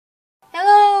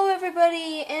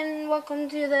everybody, and welcome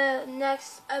to the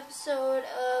next episode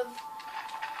of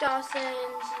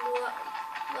Dawson's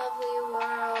Lovely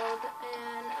World.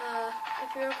 And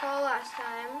if you recall last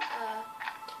time,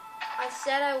 I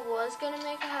said I was going to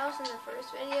make a house in the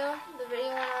first video. The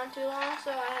video went on too long, so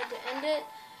I had to end it.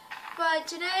 But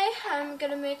today, I'm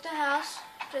going to make the house.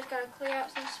 Just got to clear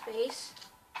out some space.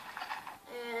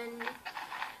 And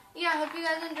yeah, I hope you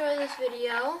guys enjoy this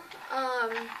video.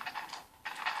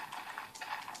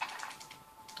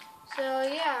 So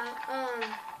yeah,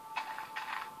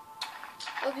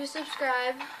 hope you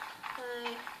subscribe.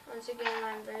 Once again,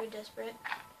 I'm very desperate.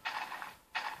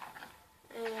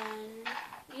 And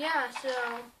yeah, so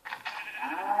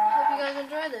hope you guys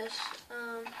enjoy this.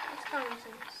 Let's come in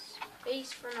some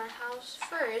space for my house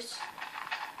first.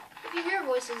 If you hear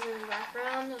voices in the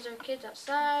background, those are kids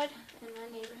outside in my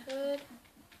neighborhood.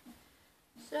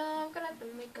 So I'm gonna have to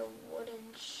make a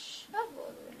wooden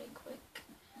shovel really quick.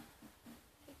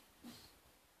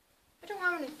 I don't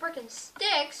have any freaking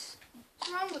sticks.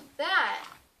 What's wrong with that?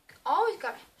 Always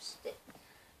gotta have a stick.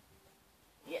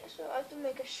 Yeah, so I have to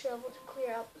make a shovel to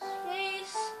clear out the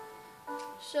space.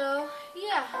 So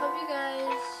yeah, hope you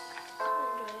guys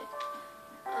enjoy it.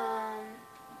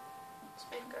 Let's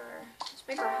make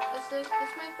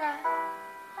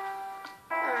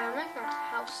our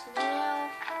house now.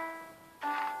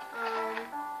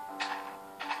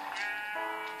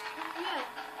 Yeah.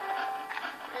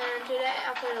 And today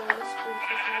I'll play a little Spleef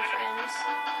with my friends.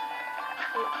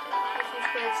 If you've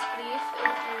played Spleef,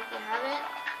 and if you haven't,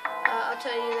 I'll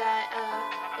tell you that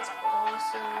it's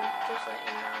awesome. Just let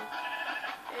you know.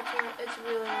 It's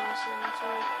really awesome. It's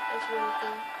really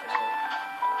cool. Just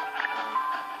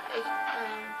like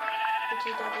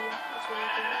BTW. It's really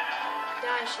cool.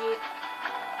 Die, sheep.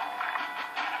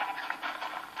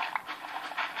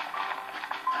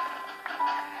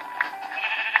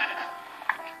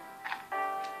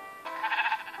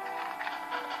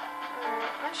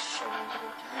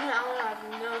 Now I have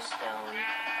no stone.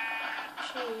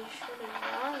 Sheesh, what is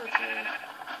wrong with me?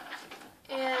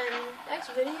 And next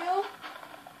video,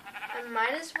 I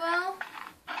might as well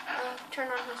turn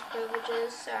on his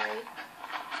privileges. Sorry,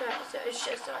 so it's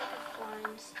just so I can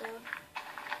find stuff.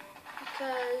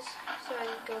 Because, so I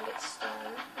can go get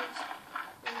stone.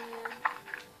 And,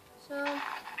 so,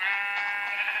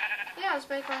 yeah, let's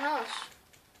make my house.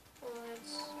 Well,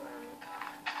 that's where I'm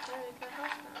gonna make my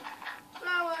house now.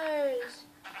 Flowers!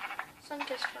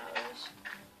 Sun-kissed flowers.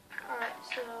 Alright,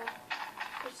 so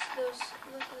it's those,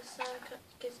 look at the sun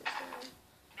kisses them.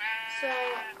 So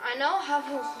I know I have a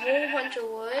whole bunch of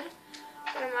wood,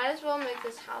 but I might as well make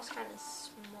this house kind of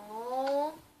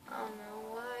small. I don't know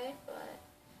why, but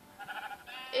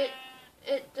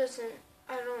it doesn't,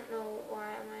 I don't know why.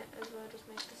 I might as well just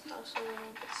make this house a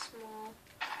little bit small.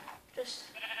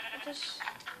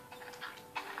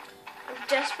 I'm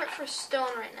desperate for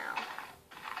stone right now.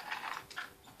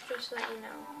 Just to let you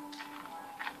know.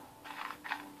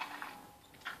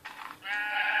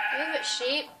 Move it,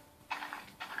 sheep.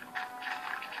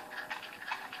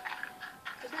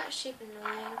 Isn't that sheep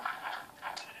annoying?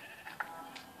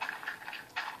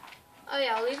 Oh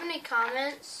yeah, leave any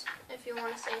comments if you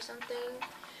want to say something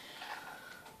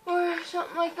or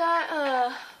something like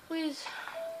that. Please,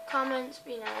 comments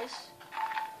be nice.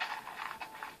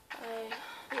 I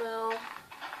will.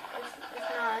 If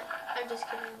not, I'm just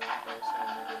kidding about this. I'll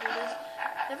never do this.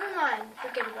 Never mind.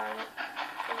 Forget about it.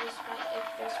 If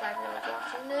there's 5 year olds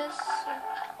watching this,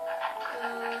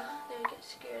 they would get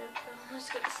scared. I'm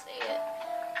just gonna say it.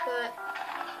 But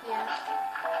yeah.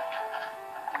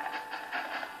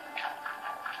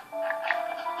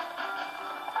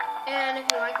 And if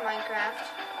you like Minecraft,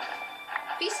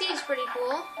 PC is pretty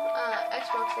cool.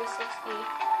 Xbox 360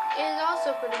 is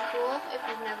also pretty cool if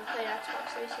you've never played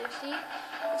Xbox 360.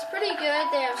 It's pretty good.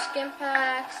 They have skin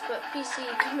packs, but PC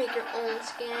you can make your own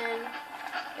skin.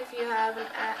 If you have an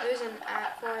app, there's an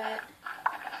app for it.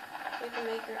 You can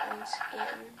make your own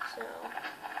skin. So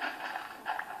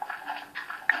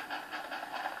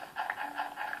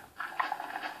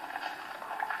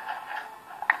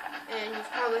and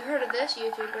you've probably heard of this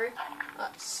YouTuber,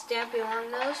 Stampy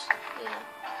Longnose. Yeah,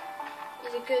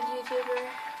 he's a good YouTuber.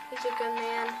 He's a good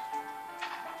man.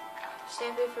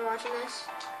 Stampy, if you're watching this,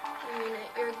 I mean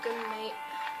it. You're a good mate.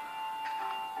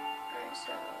 Alright,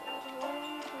 so 1,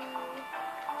 2,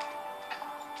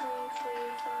 3,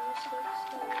 4, 5, 6,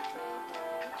 7, 8,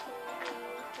 9, 10,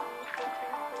 11, 12,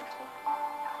 13, 14,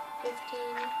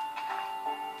 15.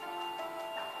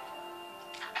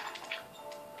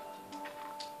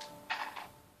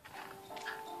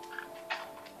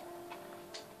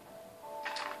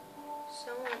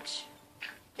 So much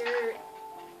dirt.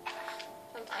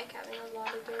 like having a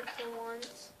lot of dirt for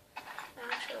once,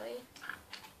 actually.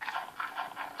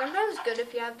 Sometimes it's good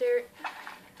if you have dirt.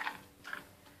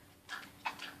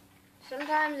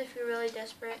 Sometimes if you're really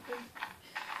desperate,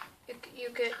 you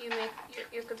could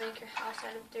make your house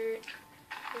out of dirt.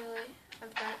 Really,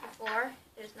 I've done it before.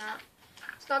 It's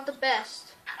not the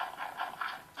best.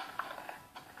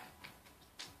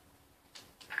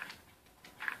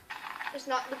 It's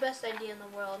not the best idea in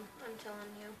the world, I'm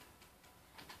telling you.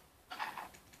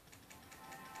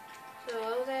 So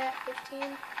what was I at,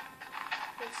 15?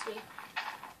 Let's see.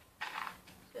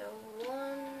 So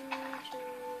 1, 2,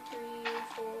 3,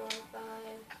 4, 5,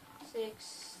 6,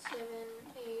 7,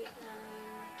 8, 9,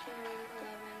 10,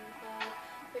 11,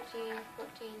 12, 13,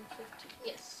 14, 15.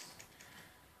 Yes.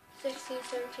 16,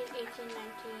 17, 18, 19,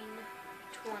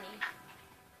 20.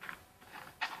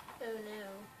 Oh no.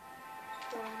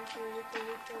 1, 2, 3,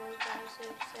 4, 5,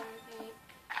 6, 7, 8,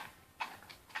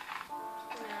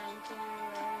 9, 10,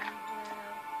 11, 12,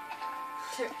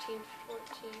 13, 14,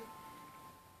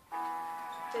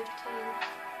 15,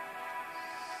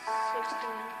 16,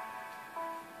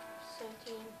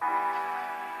 17,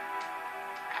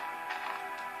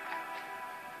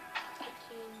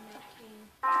 18,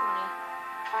 19, 20.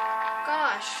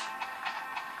 Gosh.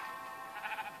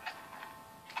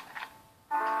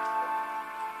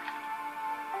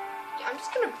 I'm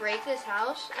just gonna break this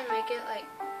house and make it like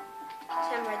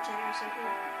 10 by 10 or something.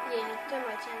 Yeah, 10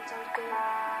 by 10 sounds good.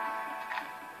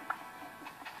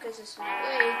 Because this is way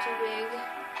too big.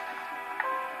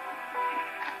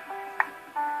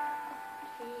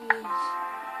 Jeez.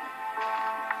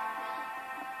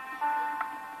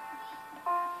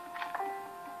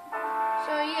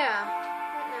 So yeah,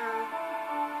 right now.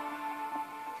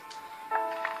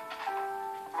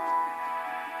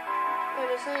 But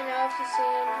there's something else to see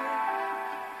in here.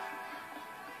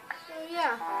 So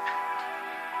yeah.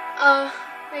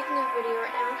 Making a video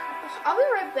right now. I'll be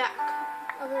right back.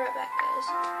 Guys.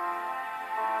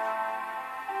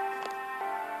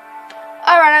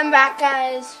 Alright, I'm back,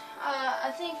 guys.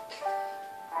 I think,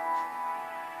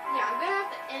 yeah, I'm gonna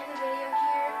have to end the video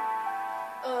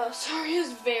here. Sorry, it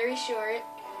was very short.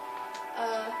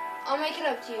 I'll make it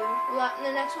up to you.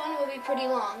 The next one will be pretty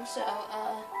long, so,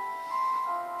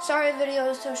 sorry the video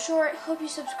is so short. Hope you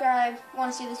subscribe.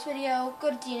 Want to see this video?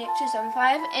 Go to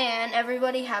DNick275, and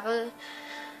everybody have a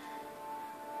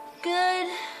good.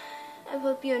 I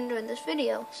hope you enjoyed this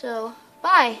video. So,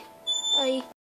 bye. Bye.